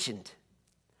is mentioned.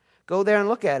 Go there and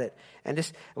look at it. And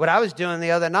just what I was doing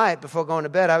the other night before going to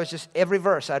bed, I was just every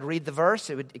verse. I'd read the verse.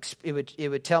 It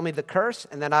would tell me the curse,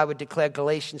 and then I would declare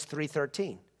Galatians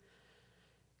 3:13.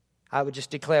 I would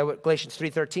just declare what Galatians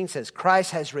 3:13 says.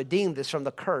 Christ has redeemed us from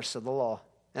the curse of the law.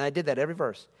 And I did that every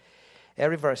verse.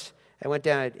 Every verse. I went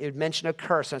down, it would mention a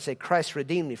curse, and I'd say, Christ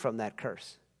redeemed me from that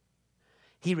curse.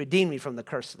 He redeemed me from the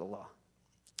curse of the law.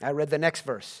 I read the next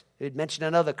verse. It would mention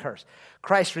another curse.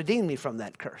 Christ redeemed me from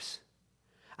that curse.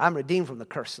 I'm redeemed from the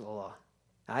curse of the law.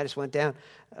 I just went down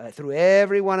through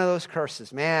every one of those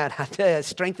curses. Man, I tell you,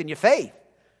 strengthen your faith.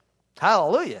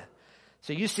 Hallelujah.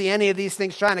 So you see any of these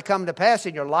things trying to come to pass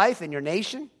in your life, in your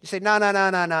nation, you say,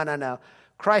 no.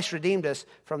 Christ redeemed us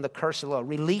from the curse of the law.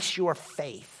 Release your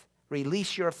faith.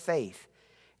 Release your faith.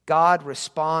 God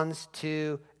responds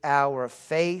to our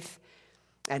faith,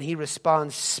 and He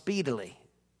responds speedily.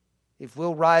 If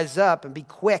we'll rise up and be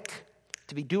quick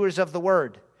to be doers of the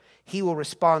word, He will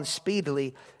respond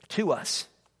speedily to us.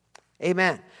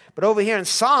 Amen. But over here in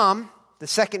Psalm, the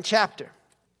 2nd chapter,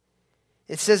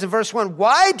 it says in verse 1,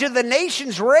 why do the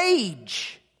nations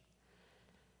rage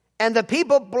and the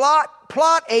people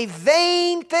plot a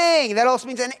vain thing? That also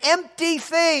means an empty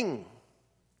thing.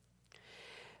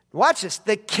 Watch this.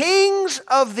 The kings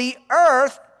of the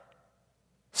earth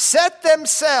set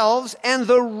themselves, and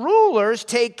the rulers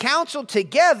take counsel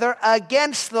together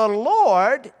against the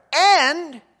Lord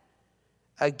and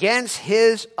against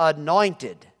His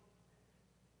anointed.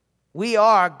 We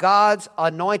are God's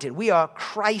anointed. We are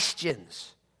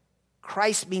Christians.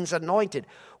 Christ means anointed.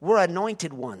 We're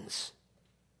anointed ones.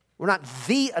 We're not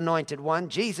the anointed one,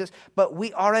 Jesus, but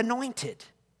we are anointed.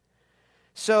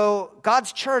 So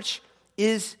God's church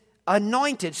is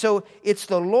anointed. So it's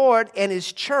the Lord and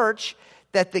His church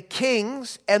that the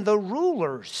kings and the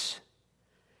rulers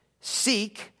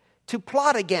seek to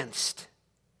plot against.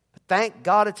 But thank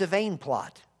God it's a vain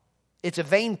plot. It's a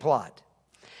vain plot.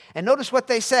 And notice what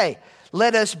they say.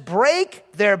 Let us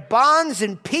break their bonds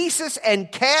in pieces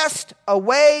and cast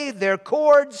away their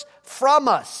cords from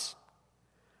us.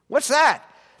 What's that?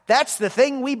 That's the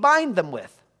thing we bind them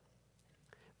with.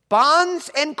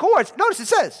 Bonds and cords. Notice it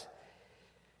says,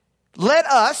 let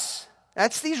us,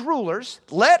 that's these rulers,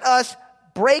 let us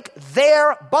break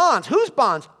their bonds. Whose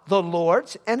bonds? The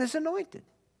Lord's and His anointed.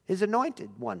 his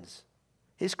anointed ones,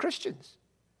 his Christians,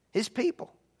 his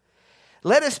people.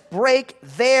 Let us break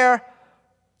their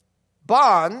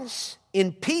bonds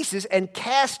in pieces and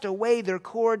cast away their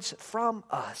cords from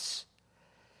us.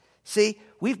 See,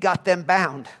 we've got them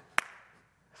bound.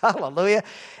 Hallelujah.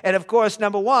 And of course,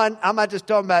 number one, I'm not just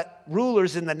talking about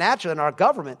rulers in the natural in our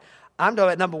government. I'm talking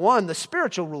about, number one, the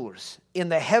spiritual rulers in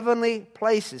the heavenly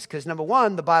places. Because number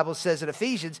one, the Bible says in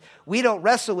Ephesians, we don't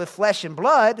wrestle with flesh and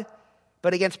blood,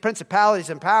 but against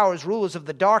principalities and powers, rulers of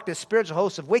the darkness, spiritual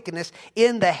hosts of wickedness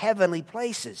in the heavenly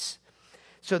places.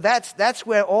 So that's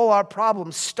where all our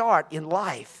problems start in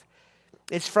life.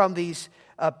 It's from these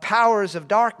powers of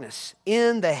darkness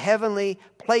in the heavenly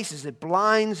places. It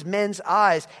blinds men's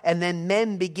eyes, and then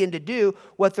men begin to do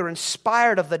what they're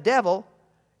inspired of the devil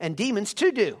and demons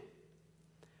to do.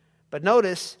 But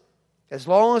notice, as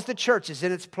long as the church is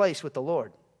in its place with the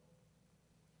Lord,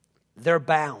 they're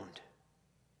bound.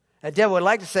 The devil would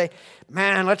like to say,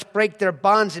 man, let's break their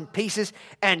bonds in pieces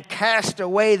and cast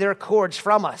away their cords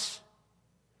from us.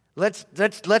 Let's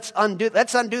undo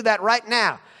that right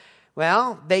now.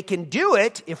 Well, they can do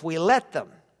it if we let them.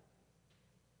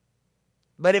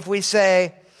 But if we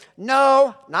say,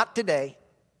 no, not today.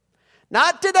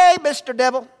 Not today, Mr.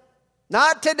 Devil.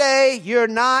 Not today. You're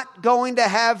not going to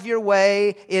have your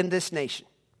way in this nation.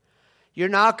 You're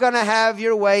not going to have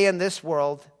your way in this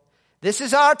world. This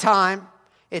is our time.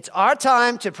 It's our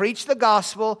time to preach the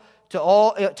gospel to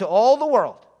all the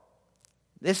world.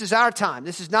 This is our time.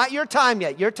 This is not your time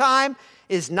yet. Your time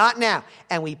is not now.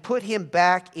 And we put him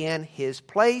back in his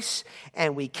place,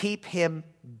 and we keep him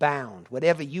bound.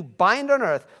 Whatever you bind on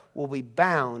earth will be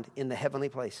bound in the heavenly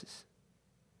places.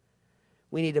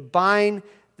 We need to bind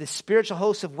the spiritual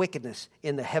hosts of wickedness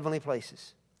in the heavenly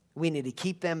places. We need to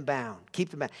keep them bound. Keep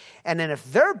them bound. And then if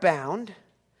they're bound,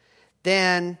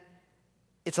 then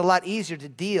it's a lot easier to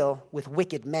deal with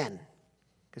wicked men.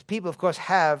 Because people, of course,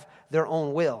 have their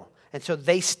own will. And so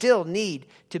they still need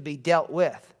to be dealt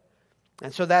with.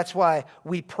 And so that's why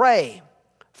we pray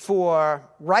for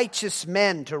righteous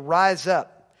men to rise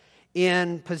up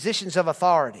in positions of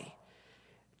authority.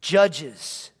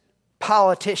 Judges,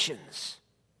 politicians,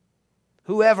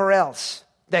 whoever else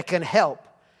that can help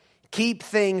keep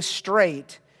things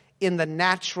straight in the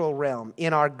natural realm,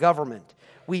 in our government.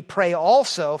 We pray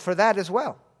also for that as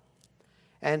well.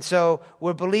 And so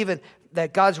we're believing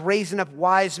that God's raising up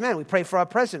wise men. We pray for our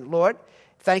president. Lord,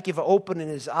 thank you for opening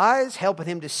his eyes, helping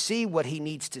him to see what he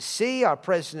needs to see. Our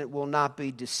president will not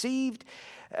be deceived.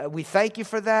 We thank you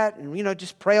for that. And,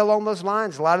 just pray along those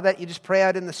lines. A lot of that you just pray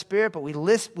out in the Spirit. But we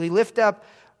lift up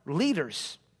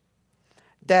leaders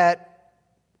that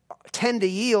tend to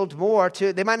yield more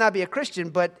to, they might not be a Christian,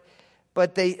 but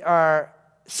they are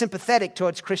sympathetic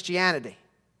towards Christianity.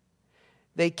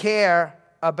 They care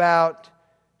about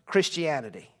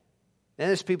Christianity. And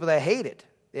there's people that hate it.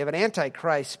 They have an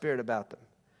antichrist spirit about them.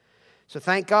 So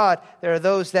thank God there are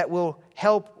those that will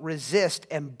help resist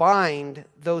and bind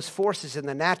those forces in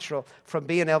the natural from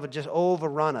being able to just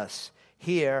overrun us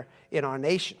here in our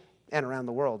nation and around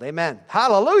the world. Amen.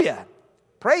 Hallelujah.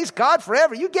 Praise God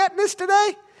forever. You getting this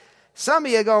today? Some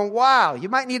of you are going, wow, you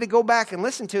might need to go back and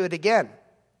listen to it again.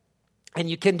 And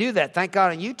you can do that. Thank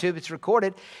God on YouTube it's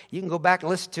recorded. You can go back and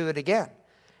listen to it again.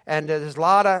 And there's a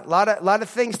lot of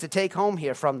things to take home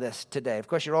here from this today. Of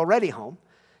course, you're already home,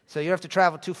 so you don't have to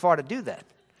travel too far to do that.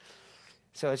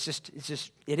 So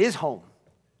it is home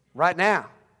right now.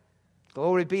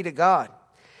 Glory be to God.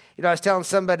 I was telling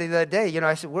somebody the other day,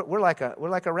 I said, we're like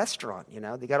a restaurant,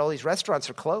 They got all these restaurants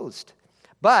are closed.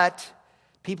 But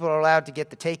people are allowed to get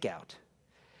the takeout.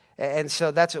 And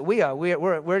so that's what we are.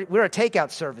 We're a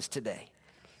takeout service today.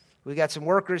 We got some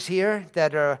workers here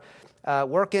that are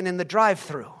working in the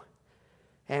drive-thru.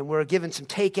 And we're giving some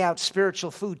takeout spiritual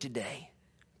food today.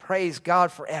 Praise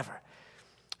God forever.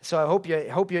 So I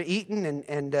hope you're eating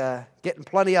and getting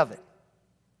plenty of it.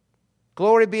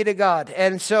 Glory be to God.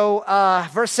 And so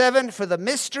verse 7, for the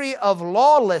mystery of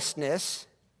lawlessness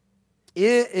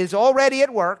is already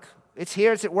at work. It's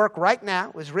here, it's at work right now.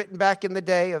 It was written back in the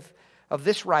day of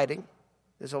this writing.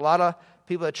 There's a lot of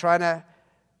people that are trying to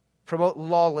promote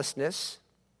lawlessness.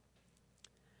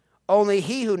 Only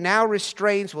he who now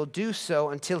restrains will do so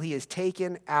until he is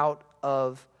taken out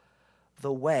of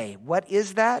the way. What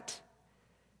is that?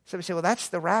 Somebody say, well, that's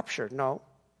the rapture. No,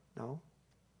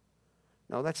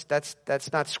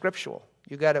 that's not scriptural.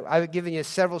 I've given you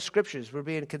several scriptures. We're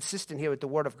being consistent here with the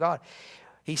Word of God.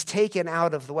 He's taken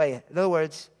out of the way. In other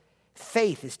words,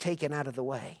 faith is taken out of the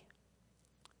way.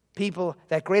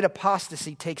 That great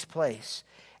apostasy takes place,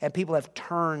 and people have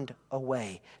turned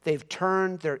away. They've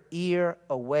turned their ear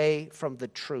away from the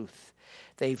truth.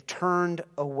 They've turned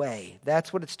away.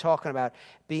 That's what it's talking about,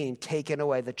 being taken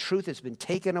away. The truth has been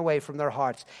taken away from their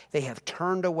hearts. They have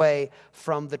turned away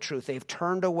from the truth. They've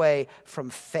turned away from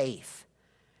faith.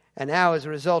 And now as a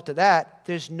result of that,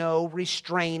 there's no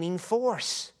restraining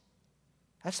force.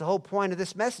 That's the whole point of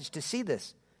this message, to see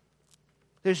this.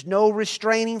 There's no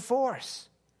restraining force.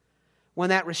 When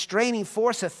that restraining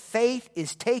force of faith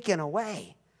is taken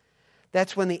away,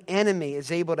 that's when the enemy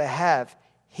is able to have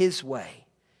his way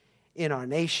in our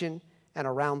nation and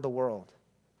around the world.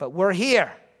 But we're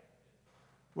here.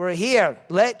 We're here.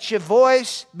 Let your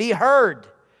voice be heard.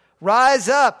 Rise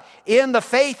up in the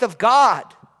faith of God.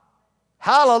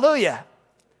 Hallelujah.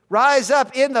 Rise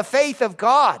up in the faith of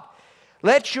God.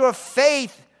 Let your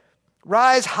faith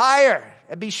rise higher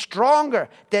and be stronger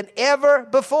than ever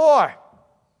before.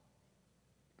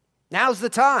 Now's the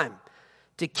time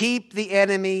to keep the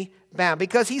enemy bound,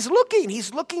 because he's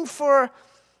looking for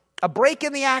a break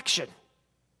in the action.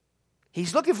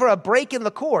 He's looking for a break in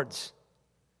the cords.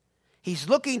 He's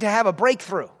looking to have a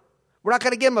breakthrough. We're not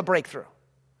going to give him a breakthrough.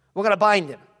 We're going to bind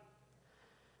him.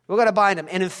 We're going to bind him.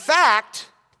 And in fact,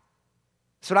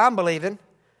 that's what I'm believing.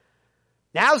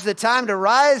 Now's the time to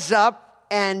rise up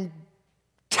and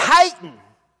tighten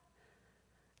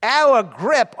our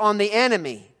grip on the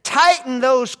enemy. Tighten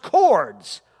those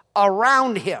cords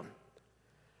around him.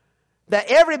 That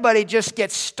everybody just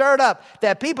gets stirred up.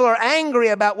 That people are angry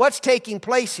about what's taking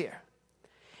place here.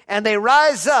 And they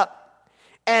rise up,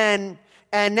 and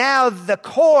now the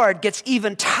cord gets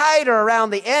even tighter around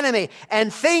the enemy.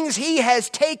 And things he has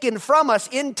taken from us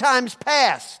in times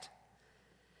past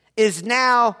is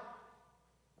now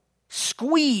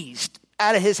squeezed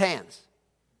out of his hands.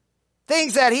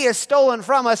 Things that he has stolen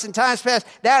from us in times past,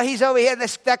 now he's over here,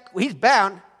 he's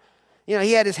bound. You know,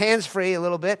 he had his hands free a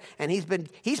little bit, and he's been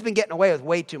getting away with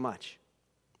way too much.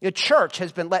 The church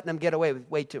has been letting him get away with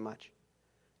way too much.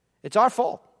 It's our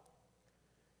fault.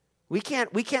 We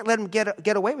can't let him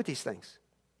get away with these things.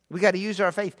 We got to use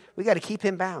our faith. We got to keep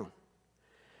him bound.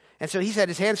 And so he's had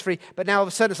his hands free, but now all of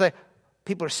a sudden it's like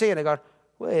people are seeing it, going,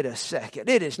 wait a second,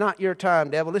 it is not your time,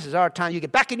 devil. This is our time. You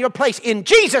get back in your place in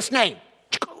Jesus' name.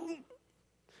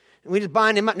 And we just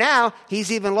bind him up. Now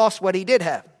he's even lost what he did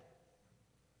have.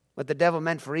 What the devil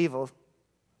meant for evil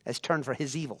has turned for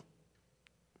his evil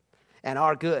and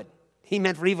our good. He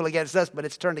meant for evil against us, but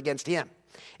it's turned against him.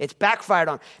 It's backfired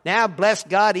on. Now, bless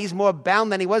God, he's more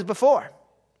bound than he was before,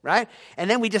 right? And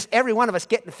then every one of us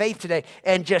get in faith today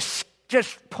and just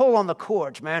pull on the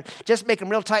cords, man. Just make them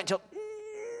real tight until,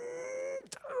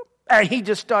 and he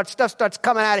just stuff starts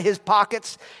coming out of his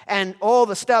pockets, and all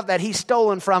the stuff that he's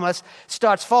stolen from us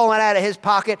starts falling out of his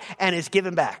pocket and is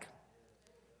given back.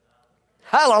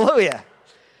 Hallelujah.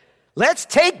 Let's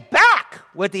take back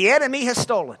what the enemy has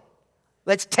stolen.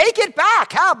 Let's take it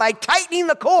back. How? By tightening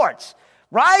the cords.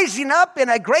 Rising up in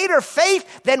a greater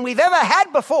faith than we've ever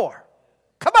had before.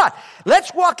 Come on.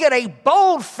 Let's walk in a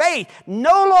bold faith.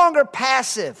 No longer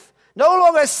passive. No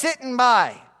longer sitting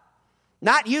by.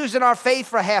 Not using our faith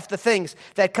for half the things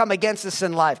that come against us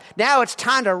in life. Now it's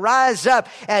time to rise up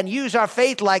and use our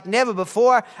faith like never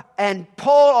before and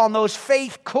pull on those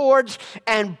faith cords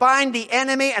and bind the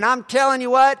enemy. And I'm telling you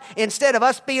what, instead of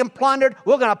us being plundered,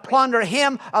 we're going to plunder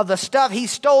him of the stuff he's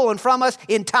stolen from us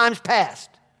in times past.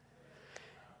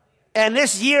 And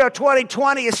this year of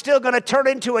 2020 is still going to turn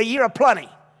into a year of plenty,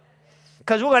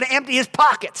 because we're going to empty his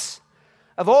pockets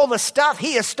of all the stuff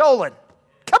he has stolen.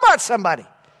 Come on, somebody.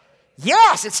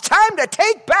 Yes, it's time to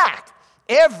take back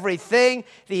everything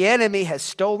the enemy has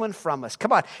stolen from us.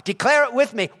 Come on, declare it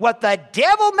with me. What the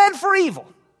devil meant for evil,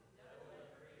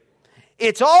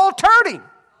 it's all turning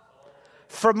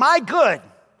for my good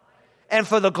and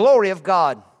for the glory of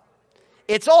God.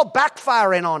 It's all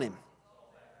backfiring on him.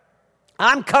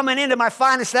 I'm coming into my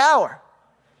finest hour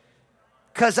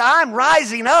because I'm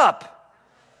rising up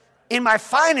in my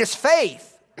finest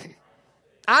faith.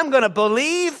 I'm going to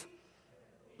believe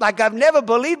like I've never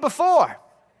believed before.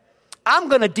 I'm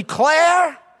going to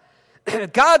declare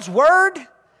God's word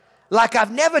like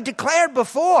I've never declared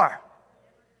before.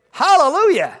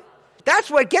 Hallelujah.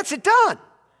 That's what gets it done.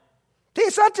 See,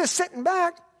 it's not just sitting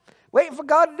back, waiting for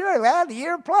God to do it. Well, the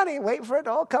year of plenty, waiting for it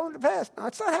to all come to pass. No,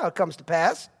 that's not how it comes to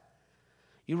pass.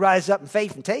 You rise up in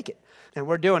faith and take it. And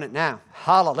we're doing it now.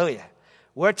 Hallelujah.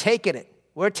 We're taking it.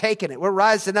 We're taking it. We're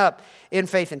rising up in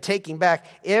faith and taking back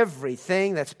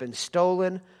everything that's been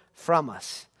stolen from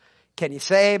us. Can you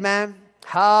say amen?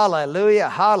 Hallelujah.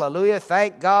 Hallelujah.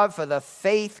 Thank God for the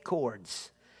faith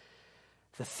cords.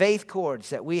 The faith cords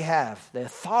that we have. The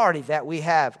authority that we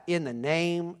have in the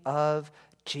name of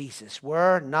Jesus.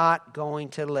 We're not going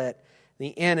to let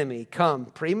the enemy come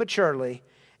prematurely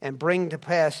and bring to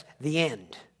pass the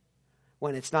end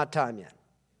when it's not time yet.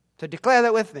 So declare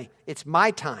that with me. It's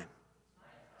my time.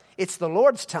 It's the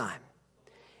Lord's time.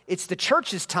 It's the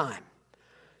church's time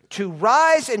to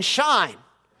rise and shine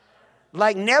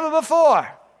like never before.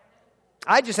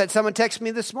 I just had someone text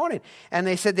me this morning, and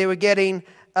they said they were getting,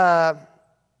 they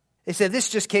said, this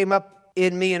just came up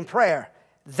in me in prayer.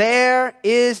 There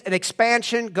is an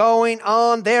expansion going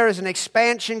on. There is an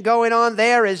expansion going on.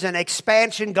 There is an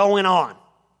expansion going on.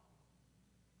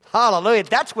 Hallelujah.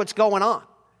 That's what's going on.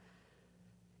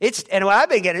 And what I've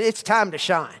been getting, it's time to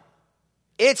shine.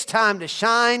 It's time to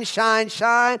shine, shine,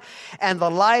 shine. And the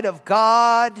light of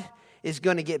God is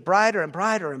going to get brighter and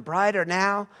brighter and brighter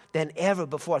now than ever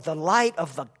before. The light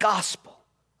of the gospel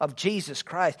of Jesus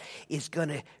Christ is going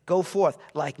to go forth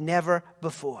like never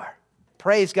before.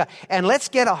 Praise God. And let's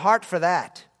get a heart for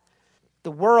that.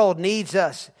 The world needs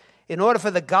us. In order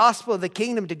for the gospel of the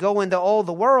kingdom to go into all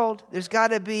the world, there's got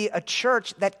to be a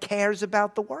church that cares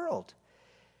about the world.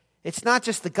 It's not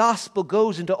just the gospel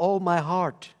goes into all my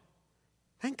heart.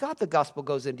 Thank God the gospel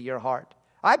goes into your heart.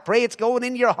 I pray it's going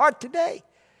into your heart today.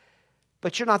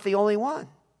 But you're not the only one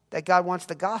that God wants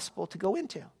the gospel to go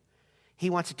into. He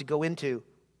wants it to go into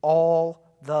all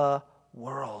the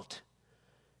world.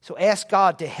 So ask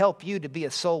God to help you to be a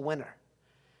soul winner,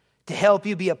 to help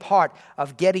you be a part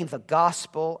of getting the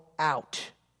gospel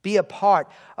out. Be a part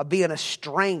of being a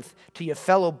strength to your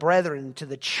fellow brethren, to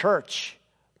the church.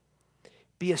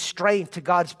 Be a strength to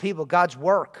God's people, God's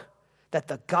work, that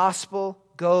the gospel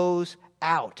goes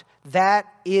out. That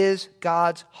is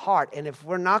God's heart. And if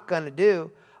we're not going to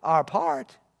do our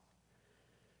part,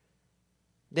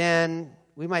 then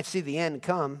we might see the end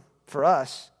come for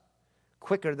us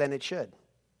quicker than it should.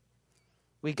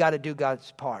 We got to do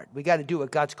God's part. We got to do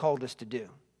what God's called us to do.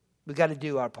 We got to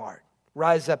do our part.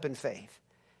 Rise up in faith.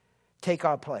 Take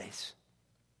our place.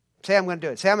 Say, I'm going to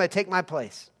do it. Say, I'm going to take my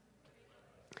place.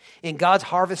 In God's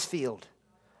harvest field,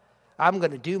 I'm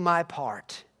going to do my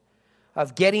part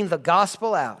of getting the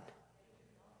gospel out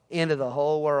into the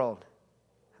whole world.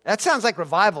 That sounds like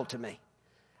revival to me.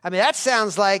 I mean, that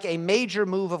sounds like a major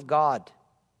move of God.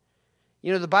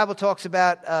 You know, the Bible talks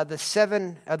about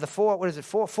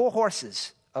four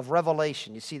horses of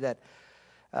Revelation. You see that,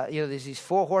 there's these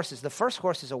four horses. The first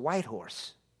horse is a white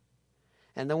horse,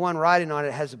 and the one riding on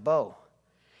it has a bow.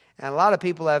 And a lot of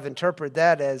people have interpreted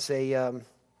that as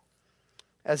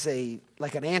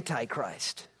like an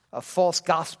antichrist, a false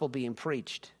gospel being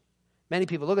preached. Many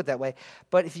people look at it that way.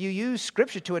 But if you use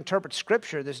Scripture to interpret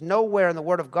Scripture, there's nowhere in the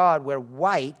Word of God where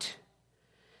white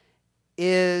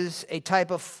is a type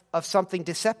of something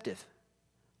deceptive.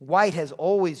 White has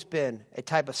always been a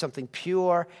type of something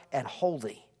pure and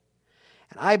holy.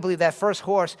 And I believe that first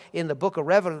horse in the book of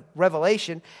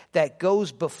Revelation that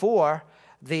goes before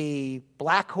the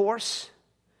black horse,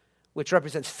 which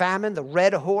represents famine, the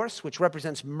red horse, which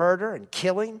represents murder and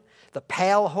killing, the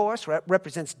pale horse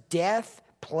represents death,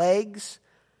 plagues,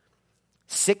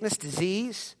 sickness,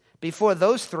 disease. Before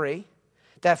those three,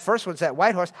 that first one's that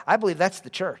white horse, I believe that's the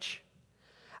church.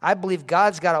 I believe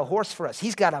God's got a horse for us.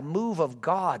 He's got a move of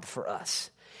God for us.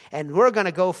 And we're going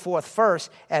to go forth first,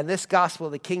 and this gospel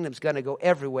of the kingdom is going to go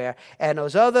everywhere. And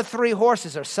those other three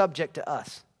horses are subject to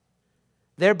us.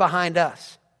 They're behind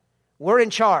us. We're in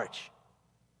charge.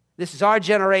 This is our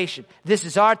generation. This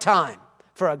is our time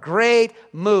for a great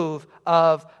move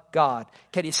of God.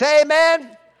 Can you say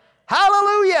amen?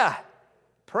 Hallelujah.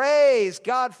 Praise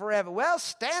God forever. Well,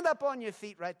 stand up on your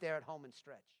feet right there at home and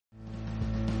stretch.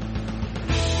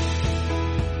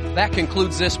 That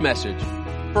concludes this message.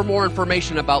 For more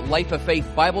information about Life of Faith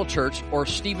Bible Church or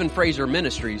Stephen Fraser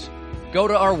Ministries, go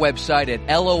to our website at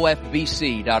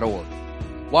lofbc.org.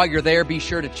 While you're there, be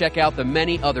sure to check out the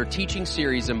many other teaching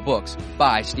series and books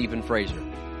by Stephen Fraser.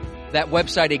 That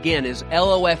website again is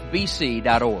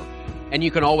lofbc.org. And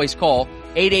you can always call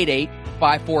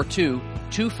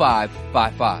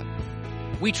 888-542-2555.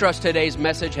 We trust today's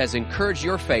message has encouraged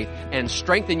your faith and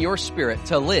strengthened your spirit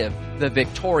to live the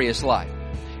victorious life.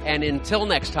 And until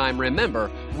next time, remember,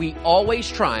 we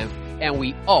always triumph and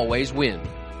we always win.